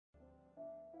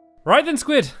Right then,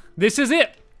 Squid. This is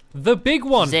it. The big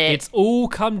one. This is it. It's all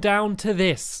come down to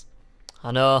this.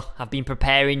 I know. I've been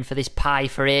preparing for this pie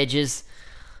for ages.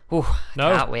 Ooh,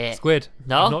 No, can't wait. Squid.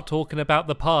 No? I'm not talking about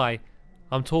the pie.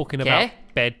 I'm talking about Okay.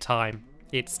 bedtime.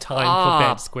 It's time for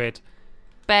bed, Squid.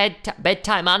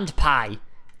 Bedtime and pie.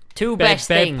 Two Bed best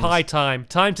things. pie time.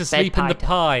 Time to sleep in pie the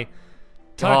time.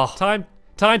 pie.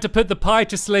 Time to put the pie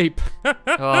to sleep.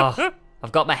 Oh,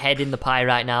 I've got my head in the pie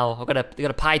right now. I've got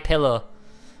a pie pillow.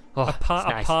 Oh, A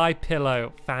nice. pie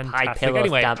pillow. Fantastic. Pie pillow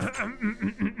Anyway. stamp.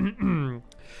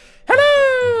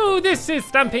 Hello, this is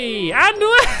Stampy, and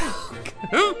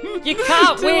welcome You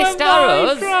can't to waste a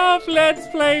arrows. Minecraft Let's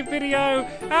Play video,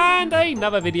 and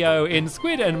another video in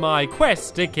Squid and my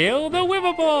quest to kill the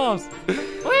Wither Boss.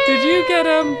 Did you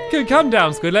get come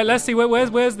down, Squid? Let's see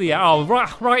where's the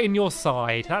right in your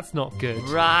side. That's not good.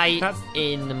 Right That's-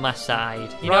 in my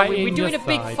side. You Right know, we're in doing a your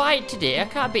big side. fight today. I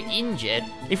can't be injured.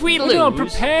 If we Well, lose, no, I'm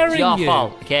preparing it's your you.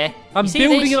 fault, okay? I'm You see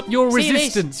building this? up your See this?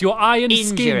 resistance, your iron Injury.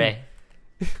 skin.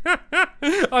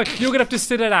 Oh, you're gonna have to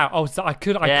sit it out. Oh, so I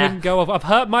Yeah. couldn't go off. I've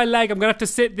hurt my leg. I'm gonna have to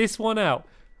sit this one out.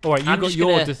 All right, you I'm got just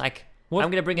your. gonna, what-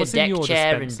 I'm gonna bring a what's in deck your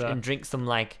chair dispenser? and drink some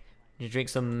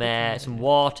some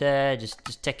water.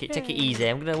 Just take it easy.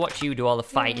 I'm gonna watch you do all the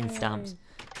fighting stamps.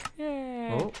 Yeah.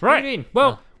 Oh, what are you Right. doing?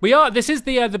 Well, Oh. we are. This is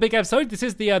the big episode. This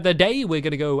is the day we're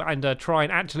gonna go and try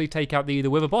and actually take out the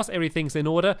Wither Boss. Everything's in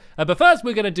order. But first,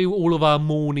 we're gonna do all of our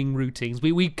morning routines.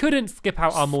 We couldn't skip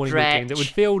out our morning routines. It would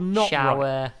feel not shower,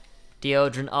 right.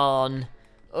 deodorant on.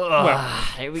 Ugh, Well,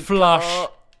 here we Flush,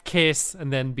 go. kiss,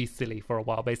 and then be silly for a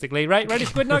while, basically. Right? Ready,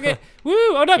 Squid Nugget? Woo!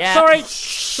 Oh no, Yeah. sorry,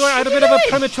 I had a bit of a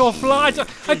premature flight.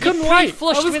 I couldn't wait.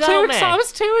 flushed I was without too me. I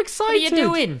was too What are excited. you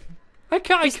doing? I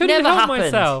This couldn't never help happened.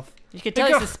 myself. You can tell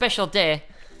it's a special day.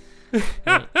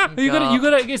 You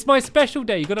gotta. It's my special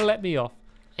day. You gotta let me off.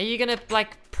 Are you gonna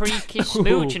pre-kiss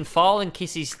Smooch and fall and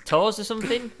kiss his toes or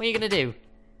something? What are you gonna do?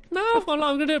 No, I'm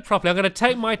gonna do it properly. I'm gonna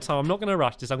take my time. I'm not gonna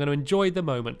rush this. I'm gonna enjoy the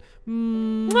moment.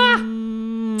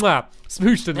 Mwah.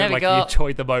 Smooch didn't There look we like go. he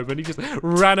enjoyed the moment. He just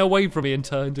ran away from me and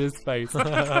turned his face.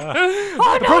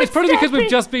 Oh, It's probably because we've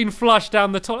just been flushed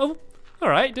down the toilet. Oh, all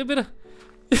right, do a bit of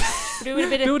Doing a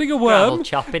bit of building a gravel worm.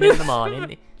 chopping in the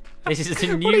morning. This is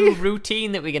the new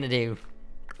routine that we're gonna do.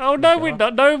 Oh no, we're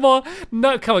not. No more.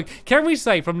 No, come on. Can we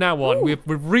say from now on we've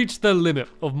reached the limit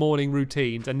of morning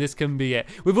routines, and this can be it?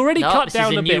 We've already No, cut this is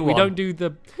down a a new bit. We one. don't do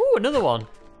the. Ooh, another one.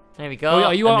 There we go. Oh,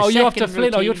 are you And the after second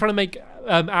Flint? Oh, you're routine- trying to make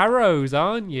arrows,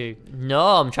 aren't you? No,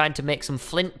 I'm trying to make some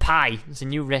flint pie. It's a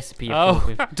new recipe. Oh, I've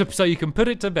come up with. so you can put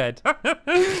it to bed.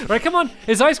 Right, come on.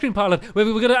 It's ice cream parlor.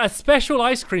 We're gonna a special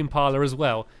ice cream parlor as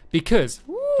well because.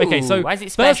 Okay, so why is it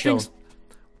first special? things.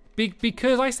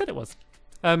 Because I said it was.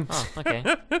 Oh, okay.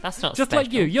 That's not Just special.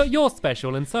 like you, you're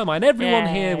special, and so am I. And everyone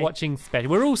here Yay. watching special.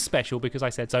 We're all special because I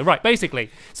said so. Right, basically.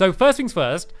 So first things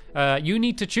first, you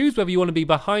need to choose whether you want to be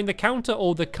behind the counter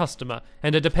or the customer,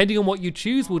 and depending on what you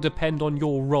choose will depend on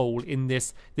your role in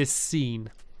this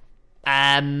scene.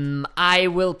 I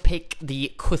will pick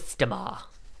the customer.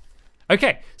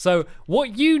 Okay, so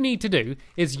what you need to do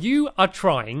is you are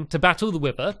trying to battle the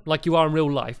Wither like you are in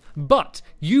real life, but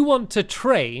you want to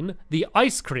train the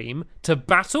ice cream to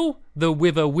battle the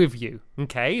Wither with you.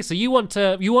 Okay, so you want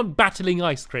battling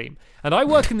ice cream, and I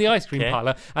work in the ice cream Okay.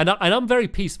 parlor, and I'm very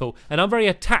peaceful, and I'm very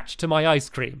attached to my ice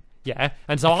cream. Yeah,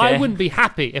 and so I Okay. wouldn't be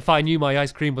happy if I knew my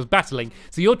ice cream was battling.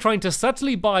 So you're trying to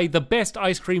subtly buy the best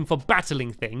ice cream for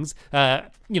battling things,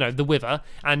 the Wither,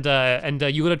 and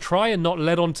you're gonna try and not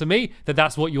let on to me that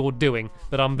that's what you're doing.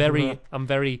 But I'm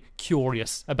very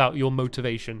curious about your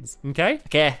motivations. Okay?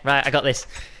 Okay, right, I got this.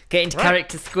 Get into Right.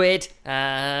 character, Squid,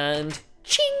 and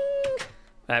ching.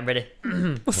 Right, I'm ready.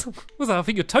 What's that? I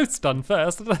think your toast's done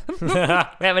first. Wait a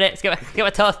minute, let's get my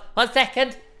toast. 1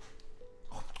 second.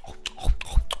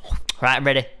 Right, I'm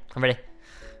ready.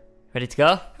 Ready to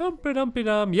go?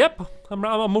 Humpy-dumpy-dum. Yep, I'm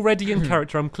already in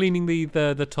character. I'm cleaning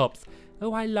the tops.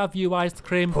 Oh, I love you, ice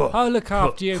cream. I'll look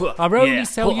after you. I'll only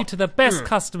sell you to the best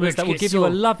customers that will give you a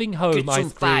loving home,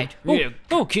 ice cream.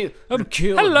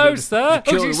 Hello, sir.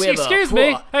 Oh, excuse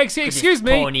me. Excuse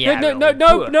me.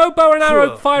 No bow and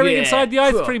arrow firing inside the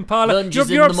ice cream parlor. Lunges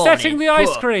You're in the upsetting the morning.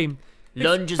 ice cream.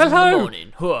 Lunges in the Hello.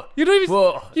 morning. You don't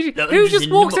even. Who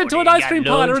just walks into an ice cream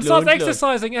parlor and starts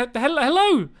exercising?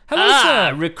 Hello,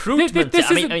 sir. Recruitment. This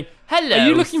I isn't- mean, hello, Are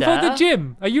you looking for sir. the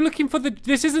gym? Are you looking for the?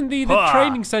 This isn't the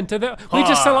training center. We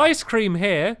just sell ice cream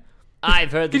here.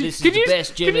 I've heard that this is the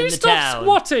best gym Can you in the stop town.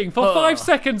 squatting for 5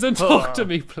 seconds and talk to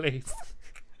me, please?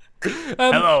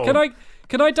 Hello.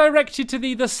 Can I direct you to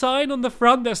the sign on the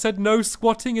front that said no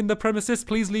squatting in the premises?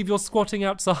 Please leave your squatting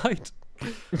outside.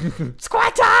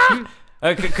 Squatter!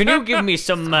 Can you give me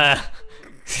some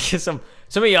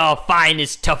some of your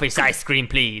finest, toughest ice cream,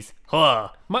 please. Huh.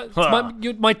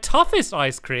 My toughest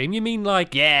ice cream? You mean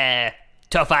like... Yeah,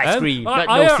 tough ice cream. I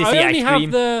Not no sissy only ice have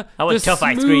cream. the tough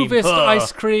ice cream. smoothest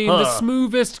ice cream, the Huh.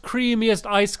 smoothest, creamiest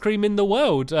ice cream in the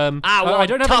world. I I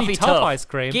don't have any toffee tough ice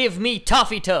cream. Give me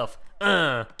toffee tough.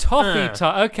 Toffee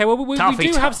tough. Okay, well we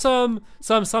Toffee do have tough.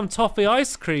 some toffee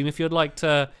ice cream if you'd like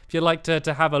to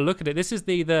have a look at it. This is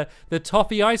the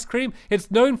toffee ice cream. It's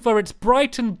known for its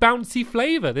bright and bouncy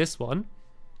flavor. This one.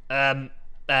 Have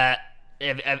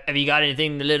you got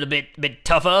anything a little bit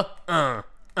tougher?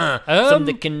 Something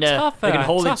that can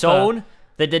hold its tougher. own.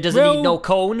 That doesn't need no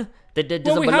cone. That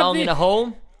doesn't we have belong the- in a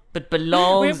home, but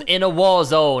belongs in a war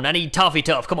zone. I need toffee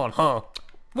tough. Come on, huh?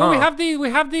 Well, we have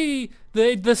the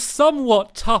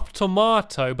somewhat tough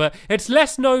tomato, but it's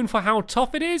less known for how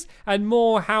tough it is and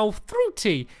more how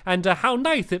fruity and how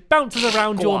nice it bounces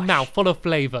around your Gosh. mouth, full of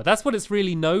flavor. That's what it's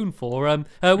really known for.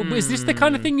 Is this the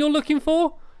kind of thing you're looking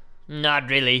for? Not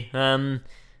really. I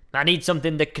need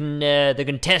something that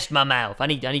can test my mouth. I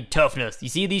need toughness. You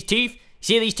see these teeth?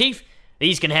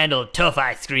 These can handle tough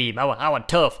ice cream. I want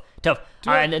tough.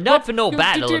 And not for no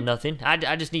battle or nothing.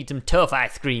 I just need some tough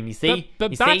ice cream. You see? But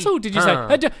You battle, see? did you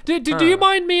say? Do you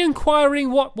mind me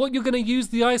inquiring what you're going to use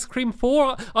the ice cream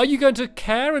for? Are you going to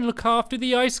care and look after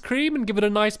the ice cream and give it a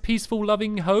nice, peaceful,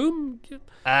 loving home?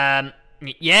 Yeah.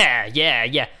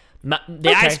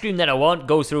 The ice cream that I want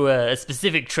goes through a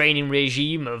specific training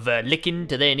regime of licking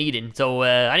to then eating. So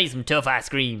I need some tough ice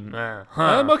cream.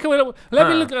 Okay, well, let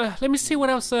me look. Let me see what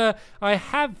else I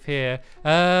have here.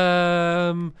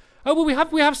 Oh well, we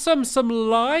have some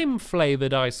lime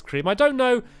flavored ice cream. I don't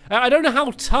know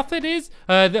how tough it is.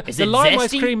 The it lime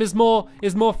ice zesty? cream is more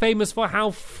famous for how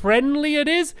friendly it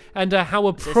is and how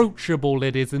approachable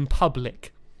it is in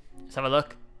public. Let's have a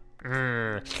look.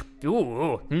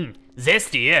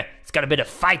 Zesty, yeah. It's got a bit of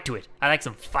fight to it. I like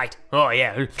some fight. Oh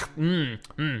yeah.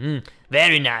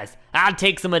 Very nice. I'll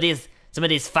take some of this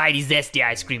fighty zesty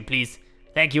ice cream, please.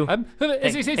 Thank you.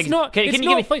 It's not. Can you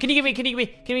give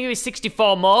me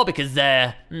 64 more because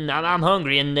I'm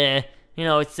hungry and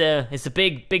it's a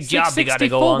big job they gotta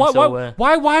go on.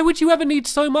 Why would you ever need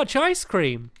so much ice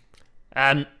cream?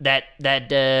 That's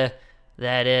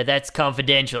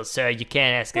confidential, sir. You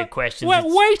can't ask good questions.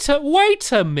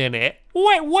 Wait a minute.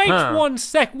 Wait 1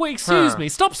 sec. Wait, excuse me.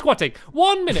 Stop squatting.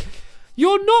 1 minute.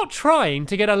 You're not trying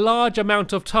to get a large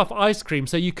amount of tough ice cream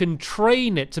so you can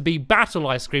train it to be battle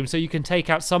ice cream so you can take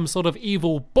out some sort of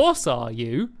evil boss, are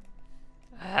you?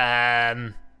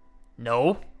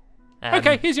 No.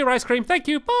 Okay, here's your ice cream. Thank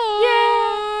you.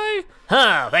 Bye.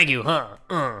 Thank you.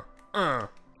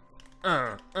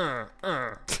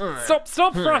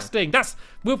 Stop thrusting.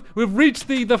 We've reached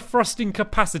the thrusting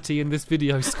capacity in this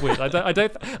video, Squid. I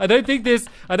don't think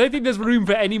there's room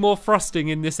for any more thrusting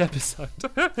in this episode.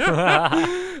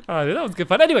 That was good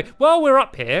fun. Anyway, while we're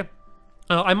up here,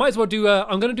 I might as well do.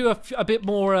 I'm going to do a bit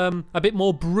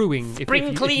more brewing if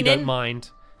you don't mind.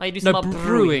 I do some more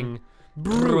brewing.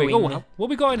 Oh, what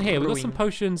we got in here? We got Brewing. some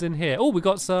potions in here. Oh, we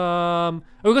got some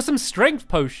strength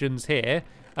potions here.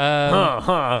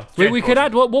 We could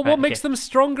add what makes them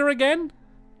stronger again?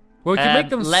 Well, we can make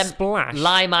them splash.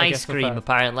 Lime I ice guess, cream,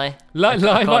 apparently. Lime,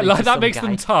 According to that some makes guy.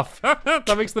 them tough.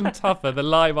 That makes them tougher. The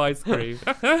lime ice cream.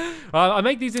 I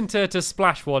make these into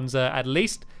splash ones at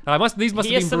least. These must have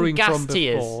Here's been some brewing gas from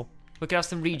tiers. before. We could have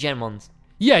some regen ones.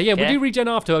 Yeah, we'll Okay. do regen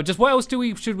after. Just what else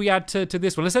should we add to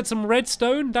this one? Let's add some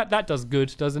redstone. That does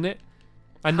good, doesn't it?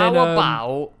 And How then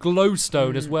about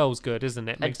glowstone as well is good, isn't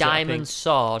it? a Makes it, I diamond think-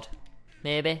 sword?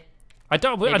 Maybe. I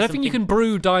don't think you something- can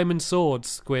brew diamond swords,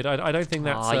 Squid. I don't think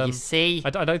that's. You see,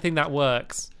 I don't think that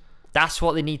works. that's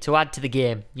what they need to add to the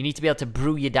game. You need to be able to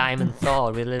brew your diamond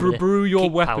sword with a little Brew your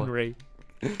kick power. weaponry.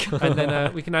 And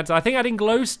then we can add. I think adding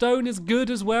glowstone is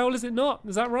good as well. Is it not?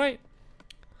 Is that right?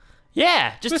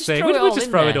 Yeah, just Let's throw see. it We'll all just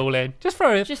in throw there. it all in. Just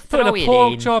throw it. Just Put throw a it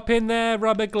pork in. chop in there.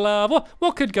 Rubber glove.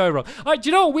 What could go wrong? Do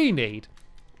you know what we need?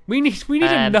 We need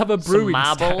another some brewing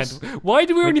marbles. stand. Why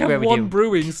do we only Where have we one do.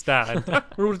 brewing stand?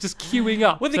 We're all just queuing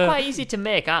up. Well, they're quite easy to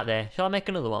make, aren't they? Shall I make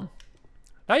another one?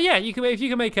 Yeah, if you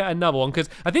can make another one, because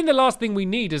I think the last thing we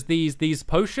need is these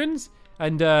potions,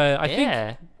 and I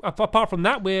think apart from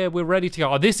that we're ready to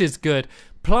go. Oh, this is good.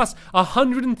 Plus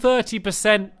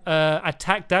 130%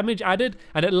 attack damage added,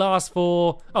 and it lasts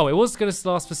for it was going to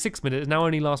last for 6 minutes. It now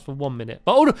only lasts for 1 minute.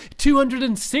 But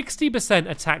 260%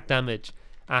 attack damage.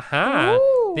 Aha!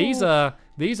 Ooh.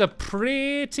 These are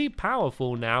pretty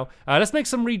powerful now. Let's make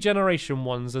some regeneration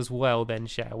ones as well, then,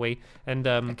 shall we? And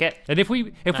Okay. and if we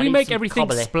need make some everything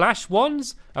cobbly. splash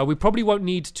ones, we probably won't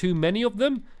need too many of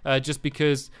them, just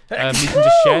because we can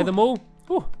just share them all.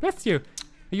 Oh, bless you.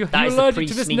 Are you That is a allergic pretty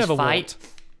to this sneeze Neverwort? fight.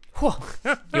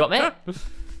 You want me?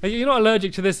 You're not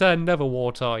allergic to this Nether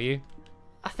wart, are you?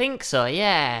 I think so,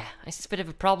 yeah. It's a bit of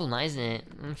a problem, that, isn't it?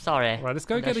 I'm sorry. Right, let's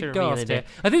go I get a should've ghast really here. did.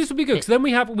 I think this would be good because then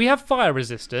we have fire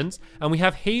resistance and we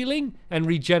have healing and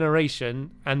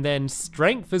regeneration and then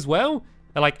strength as well.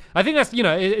 And like I think that's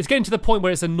it's getting to the point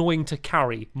where it's annoying to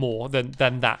carry more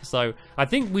than that. So I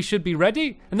think we should be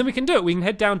ready and then we can do it. We can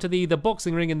head down to the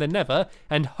boxing ring in the Nether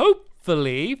and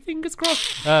hopefully, fingers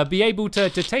crossed, be able to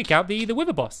take out the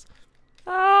Wither boss.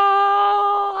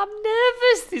 Oh, I'm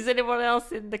nervous. Is anyone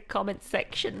else in the comment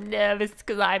section nervous?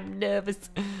 Because I'm nervous.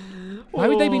 Why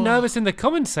would they be nervous in the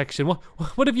comment section?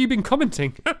 What have you been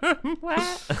commenting?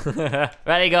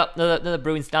 Ready, go. Another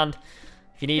brewing stand.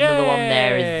 If you need another one,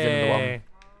 there is another one.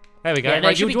 There we go. Yeah, no,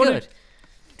 right, it should be do you good.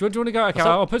 want to go? Okay,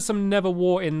 I'll put some Nether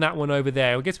wart in that one over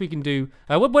there. I guess we can do.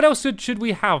 What else should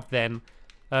we have then?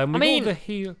 I mean, the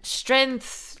heal.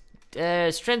 strength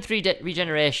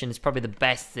regeneration is probably the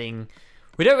best thing.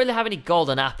 We don't really have any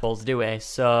golden apples, do we?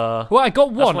 So Well, I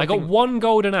got one. I got thing. one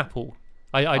golden apple.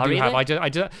 I do really? have.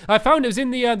 I found it was in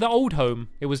the old home.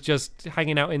 It was just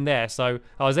hanging out in there, so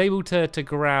I was able to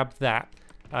grab that.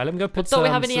 Let me go put some. Don't we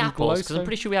have any some apples? Because I'm glowstone.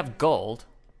 pretty sure we have gold.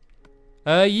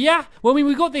 Yeah. Well, I mean,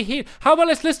 we got the heal. How about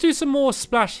let's do some more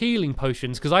splash healing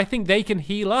potions because I think they can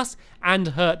heal us and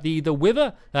hurt the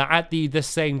Wither at the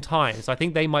same time. So I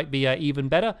think they might be even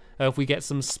better if we get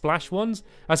some splash ones.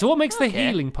 So what makes the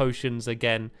healing potions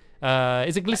again?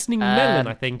 Is it glistening melon?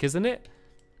 I think, isn't it?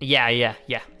 Yeah.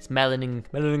 It's melon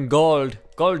and gold.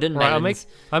 Golden Right. melons.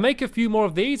 I make a few more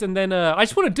of these and then I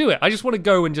just want to do it. I just want to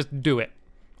go and just do it.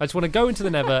 I just want to go into the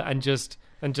Nether and just.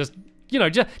 Just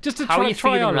to How try are you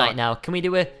try feeling our right luck. now? Can we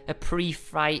do a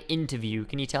pre-fight interview?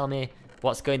 Can you tell me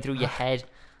what's going through your head?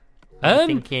 What are you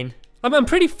thinking? I'm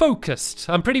pretty focused.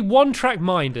 I'm pretty one-track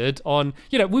minded on,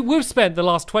 we've spent the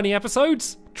last 20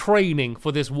 episodes training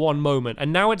for this one moment,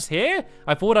 and now it's here.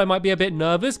 I thought I might be a bit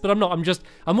nervous, but I'm not.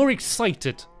 I'm more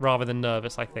excited rather than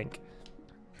nervous, I think.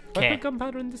 Did I Okay. put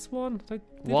gunpowder in this one?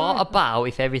 What about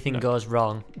if everything goes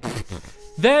wrong?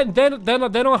 Then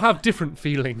I'll have different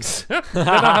feelings.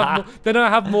 then I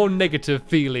have more negative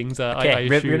feelings. I Okay,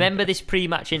 assume. remember this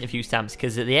pre-match interview, Stamps,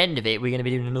 because at the end of it, we're going to be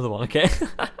doing another one, okay?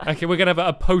 Okay, we're gonna have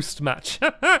a post-match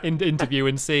interview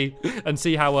and see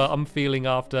how I'm feeling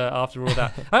after all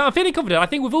that. I'm feeling confident. I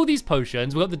think with all these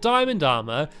potions, we've got the diamond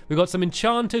armor, we've got some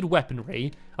enchanted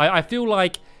weaponry. I feel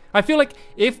like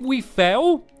if we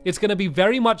fail, it's going to be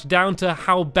very much down to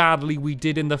how badly we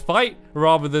did in the fight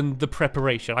rather than the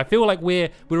preparation. I feel like we're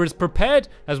as prepared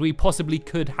as we possibly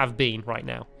could have been right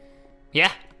now.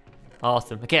 Yeah?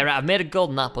 Awesome. Okay, right, I've made a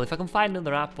golden apple. If I can find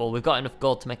another apple, we've got enough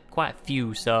gold to make quite a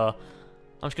few, so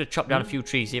I'm just going to chop down a few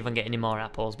trees, see if I can get any more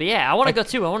apples. But yeah, I want to go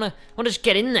too. I want to just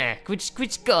get in there. Can we just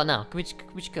go now? Can we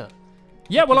just go?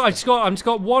 Yeah, well, I'm just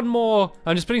got one more.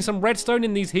 I'm just putting some redstone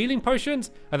in these healing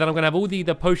potions, and then I'm gonna have all the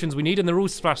potions we need, and they're all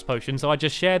splash potions. So I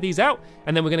just share these out,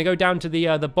 and then we're gonna go down to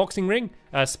the boxing ring,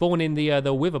 spawn in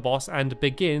the Wither boss, and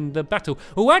begin the battle.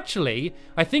 Oh, actually,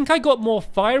 I think I got more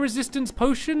fire resistance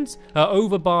potions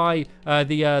over by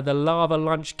the Lava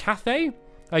Lunch Cafe.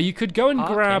 You could go and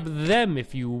grab them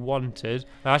if you wanted.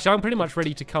 Actually, I'm pretty much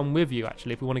ready to come with you,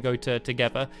 actually, if we want to go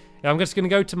together. I'm just going to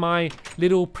go to my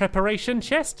little preparation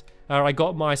chest. I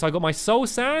got my soul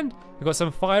sand. I got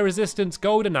some fire resistance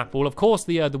golden apple. Of course,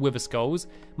 the wither skulls.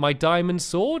 My diamond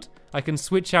sword. I can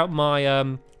switch out my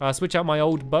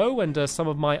old bow and some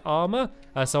of my armor.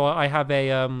 So I have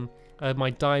my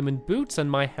diamond boots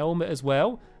and my helmet as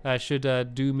well.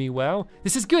 Should do me well.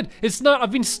 This is good.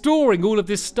 I've been storing all of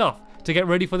this stuff to get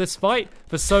ready for this fight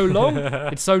for so long.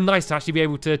 It's so nice to actually be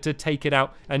able to take it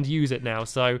out and use it now.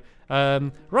 So,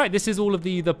 right, this is all of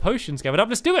the potions gathered up.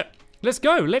 Let's do it. Let's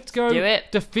go. Let's go do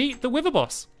it. defeat the Wither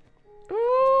boss.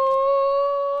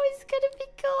 Ooh, it's going to be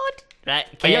good. Right,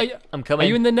 okay, I'm coming. Are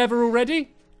you in the Nether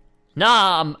already?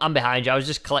 No, I'm behind you. I was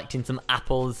just collecting some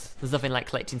apples. There's nothing like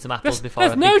collecting some apples before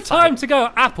There's a no big time fight. to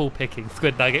go apple picking,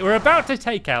 Squid Nugget. We're about to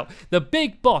take out the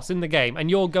big boss in the game, and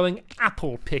you're going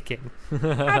apple picking.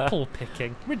 Apple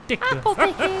picking. Ridiculous. Apple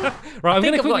picking. Right, I'm I think going to I've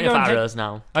got quickly go enough and arrows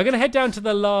now. I'm going to head down to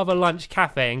the Lava Lunch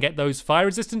Cafe and get those fire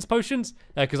resistance potions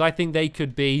because I think they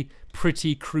could be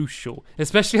pretty crucial,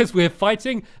 especially as we're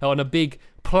fighting on a big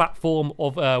platform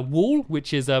of wall,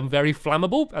 which is very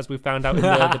flammable, as we found out in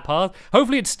the past.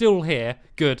 Hopefully it's still here.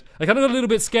 Good. I kind of got a little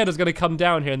bit scared I was going to come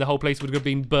down here and the whole place would have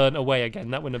been burnt away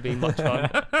again. That wouldn't have been much fun.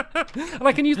 And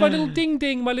I can use my little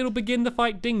ding-ding, my little begin the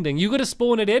fight ding-ding. You got to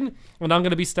spawn it in, and I'm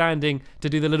going to be standing to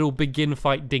do the little begin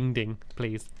fight ding-ding,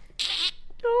 please.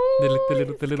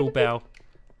 The little bell.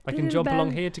 I can jump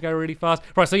along here to go really fast.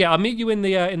 Right, so yeah, I'll meet you in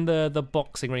the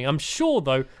boxing ring. I'm sure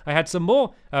though I had some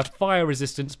more fire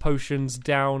resistance potions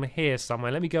down here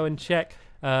somewhere. Let me go and check.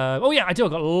 Oh yeah, I do.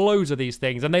 I've got loads of these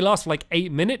things, and they last for like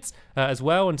 8 minutes as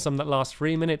well, and some that last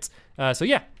 3 minutes. So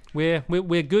yeah, we're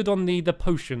good on the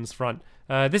potions front.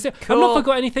 This I've not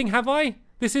forgot anything, have I?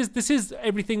 This is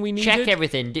everything we needed. Check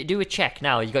everything. Do a check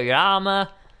now. You got your armor.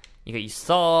 You got your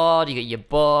sword, you got your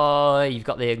bow, you've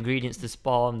got the ingredients to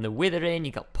spawn the withering,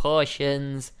 you got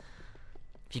potions.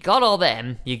 If you got all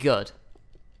them, you're good.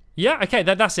 Yeah, okay,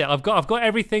 that's it. I've got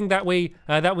everything that we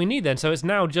need then. So it's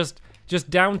now just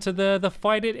down to the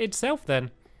fight itself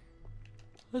then.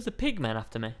 There's a pig man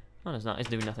after me. Oh, it's not. It's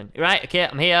doing nothing. Right, okay,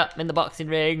 I'm here. I'm in the boxing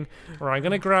ring. Right, I'm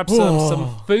gonna grab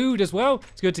some food as well.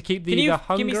 It's good to keep the hunger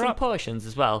up. Give me some potions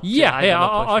as well? Yeah,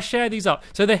 I'll share these up.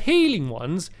 So the healing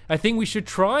ones, I think we should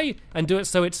try and do it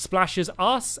so it splashes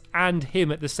us and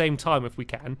him at the same time if we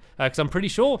can, because I'm pretty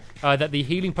sure that the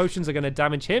healing potions are gonna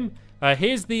damage him.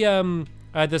 Here's the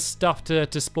stuff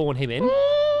to spawn him in.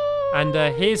 And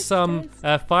here's some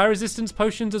fire resistance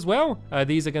potions as well.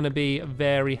 These are going to be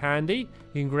very handy.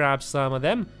 You can grab some of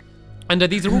them. And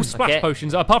these are all splash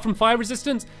potions. Apart from fire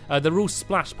resistance, they're all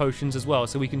splash potions as well.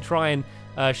 So we can try and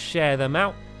share them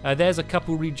out. There's a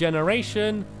couple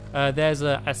regeneration. There's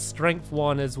a strength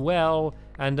one as well.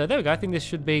 And there we go. I think this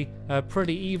should be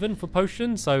pretty even for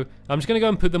potions. So I'm just going to go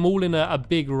and put them all in a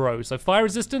big row. So fire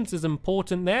resistance is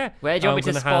important there. Where do you want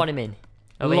me to spawn him in?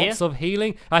 Over lots here? Of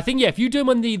healing. I think, yeah, if you do them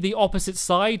on the opposite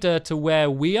side to where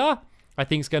we are, I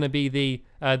think it's going to be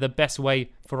the best way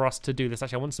for us to do this.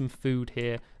 Actually, I want some food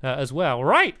here as well.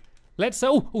 Right. Let's,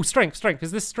 strength.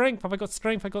 Is this strength? Have I got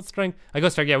strength? I got strength.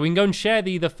 Yeah, we can go and share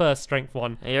the first strength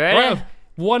one. Are you ready? Right,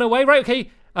 one away. Right,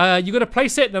 okay. You got to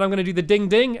place it, then I'm going to do the ding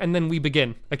ding, and then we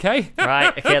begin, okay?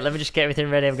 Right, okay, let me just get everything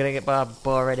ready. I'm going to get my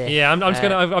bow ready. Yeah, I'm just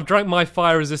going to, I've drank my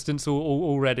fire resistance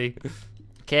already.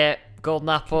 Okay, golden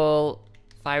apple,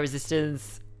 fire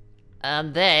resistance,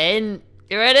 and then,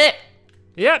 you ready?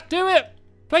 Yeah, do it.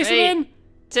 Place it in.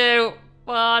 2,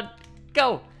 1,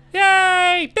 go.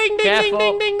 Yay! Ding, ding, Careful.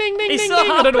 ding, ding, ding, ding, He's ding, so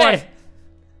ding. I don't know happy.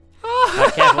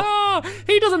 why.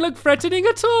 He doesn't look threatening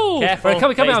at all. Careful. Right, come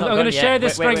Wait, on. I'm going to share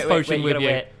this strength potion with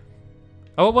you.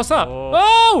 Oh, what's up?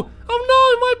 Oh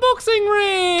no, my boxing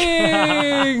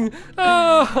ring!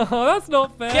 Oh, that's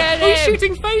not fair. Get He's him!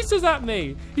 shooting faces at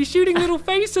me. He's shooting little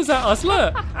faces at us.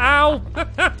 Look. Ow.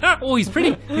 Oh, he's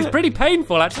pretty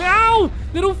painful actually. Ow!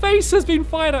 Little face has been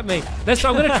fired at me.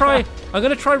 I'm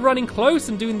gonna try running close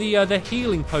and doing the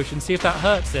healing potion. See if that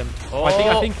hurts him. Oh,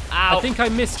 I think I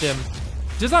missed him.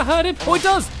 Does that hurt him? Oh, it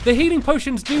does. The healing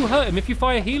potions do hurt him. If you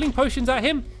fire healing potions at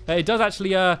him, it does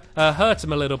actually hurt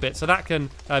him a little bit. So that can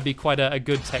be quite a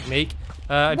good technique.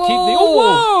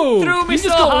 Whoa! Threw me You so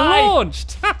just got high.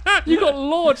 launched. You got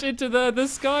launched into the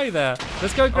sky there.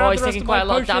 Let's go grab he's the rest taking of quite my a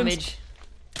lot of potions. damage.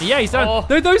 Yeah, he's down.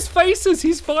 Oh. Those faces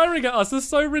he's firing at us are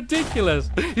so ridiculous.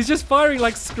 He's just firing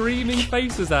like screaming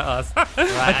faces at us.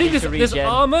 I think this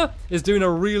armor is doing a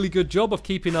really good job of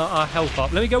keeping our health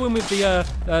up. Let me go in with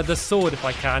the sword if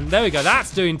I can. There we go.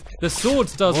 The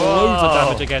sword does loads of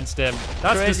damage against him.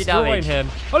 That's Crazy destroying damage. him.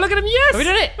 Oh, look at him. Yes! We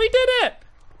did it. We did it.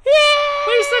 Yeah!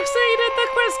 We succeeded the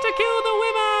quest to kill the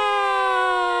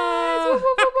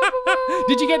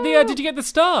Wither. Did you get the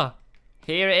star?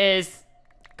 Here it is.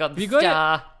 Got the You got it?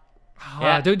 star.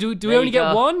 Yeah. Do we only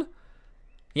get one?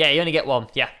 Yeah, you only get one.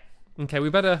 Yeah. Okay, we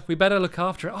better look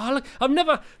after it. Oh, look, I've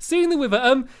never seen the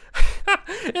Wither.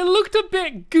 It looked a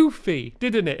bit goofy,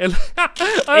 didn't it? It's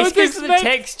because of the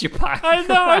texture pack. I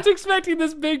know. I was expecting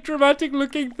this big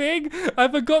dramatic-looking thing. I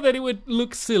forgot that it would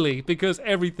look silly because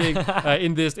everything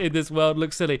in this world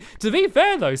looks silly. To be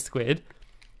fair, though, Squid,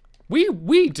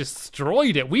 we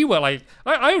destroyed it. We were like,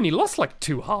 I only lost like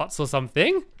 2 hearts or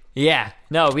something. Yeah.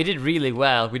 No, we did really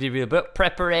well. But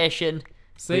preparation.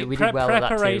 See, we did well with that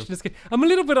preparation too. is good. I'm a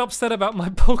little bit upset about my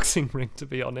boxing ring, to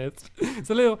be honest. It's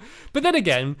a little, but then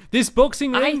again, this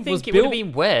boxing ring I was think it would built. have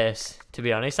been worse, to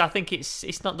be honest. I think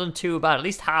it's not done too bad. At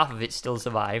least half of it still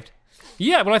survived.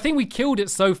 Yeah, well, I think we killed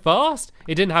it so fast,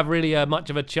 it didn't have really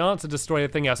much of a chance to destroy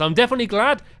anything else. I'm definitely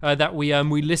glad that we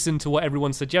listened to what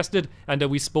everyone suggested and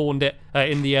we spawned it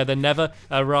in the Nether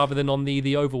rather than on the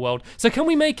overworld. So can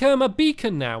we make a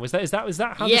beacon now? Is that how this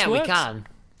works? Yeah, we can.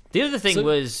 The other thing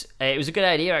was, it was a good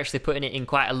idea actually putting it in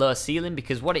quite a low ceiling,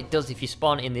 because what it does if you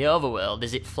spawn it in the overworld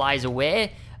is it flies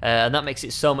away, and that makes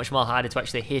it so much more harder to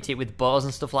actually hit it with bows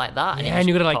and stuff like that. Yeah, and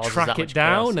you're gonna like track it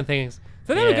down and things.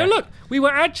 So there we go. Look, we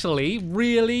were actually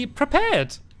really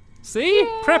prepared. See?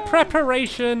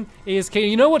 Preparation is key.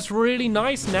 You know what's really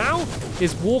nice now?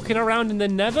 Is walking around in the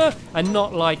Nether and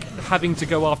not like having to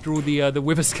go after all the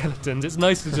wither skeletons. It's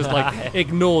nice to just like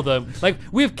ignore them. Like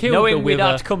we've killed the Knowing we'd wither.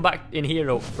 have to come back in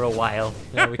here for a while.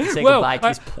 We can say Well, goodbye to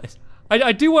this place.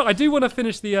 I do want to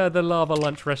finish the lava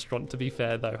lunch restaurant. To be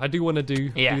fair, though, I do want to do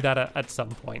that at some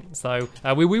point. So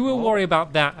we will worry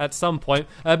about that at some point.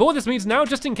 But what this means now,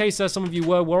 just in case some of you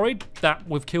were worried that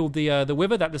we've killed the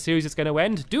wither, that the series is going to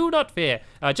end, do not fear.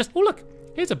 Oh look,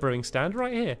 here's a brewing stand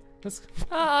right here.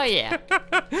 Oh yeah.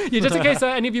 Just in case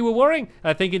any of you were worrying,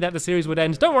 thinking that the series would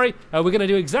end, don't worry. We're going to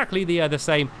do exactly the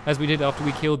same as we did after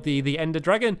we killed the Ender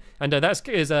Dragon, and that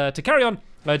is to carry on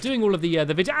doing all of the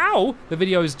video. Ow! The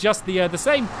video is just the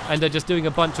same, and just doing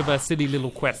a bunch of silly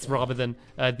little quests rather than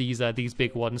these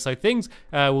big ones. So things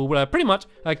will pretty much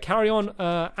carry on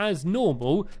as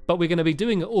normal, but we're going to be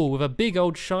doing it all with a big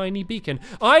old shiny beacon.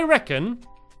 I reckon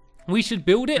we should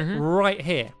build it right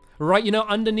here. Right,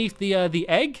 underneath the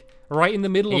egg, right in the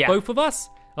middle of both of us.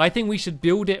 I think we should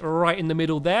build it right in the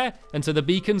middle there, and so the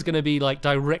beacon's going to be like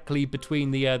directly between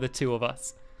the two of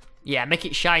us. Yeah, make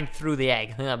it shine through the egg.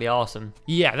 I think that'd be awesome.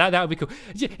 Yeah, that would be cool.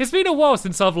 It's been a while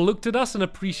since I've looked at us and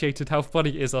appreciated how funny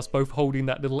it is us both holding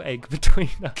that little egg between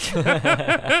us.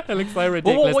 It looks so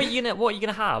ridiculous. Well, what are you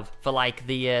gonna have for like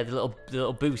the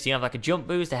little boost? You have like a jump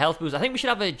boost, a health boost. I think we should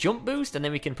have a jump boost, and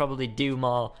then we can probably do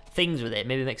more things with it.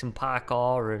 Maybe make some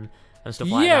parkour and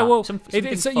stuff like that. Yeah, well,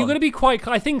 you're going to be quite.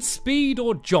 I think speed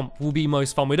or jump will be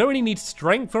most fun. We don't really need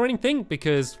strength or anything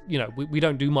because we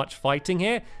don't do much fighting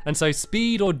here, and so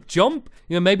speed or jump.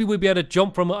 Maybe we'll be able to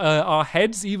jump from our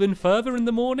heads even further in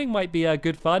the morning. Might be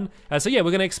good fun. So yeah,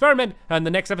 we're going to experiment in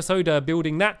the next episode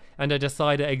building that and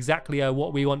decide exactly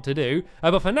what we want to do.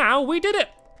 But for now, we did it.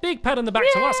 Big pat on the back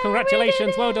to us.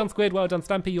 Congratulations. Well done, Squid. Well done,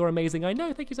 Stampy. You're amazing. I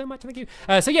know. Thank you so much. Thank you.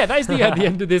 So yeah, that is the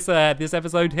end of this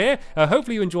episode here.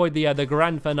 Hopefully you enjoyed the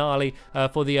grand finale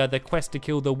for the quest to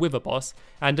kill the Wither boss.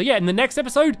 And yeah, in the next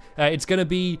episode, it's going to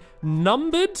be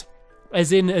numbered.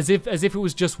 As if it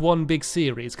was just one big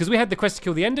series. Because we had the quest to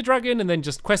kill the Ender Dragon and then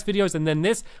just quest videos and then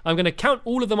this. I'm going to count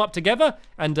all of them up together.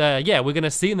 And yeah, we're going to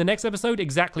see in the next episode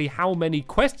exactly how many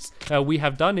quests we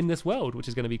have done in this world. Which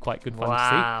is going to be quite good fun to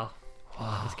see. Wow.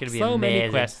 It's going to be so amazing.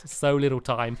 many quests, so little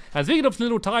time. And speaking of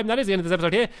little time, that is the end of this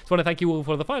episode here. So I want to thank you all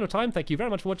for the final time. Thank you very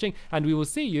much for watching. And we will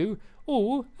see you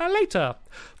all later.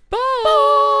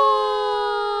 Bye!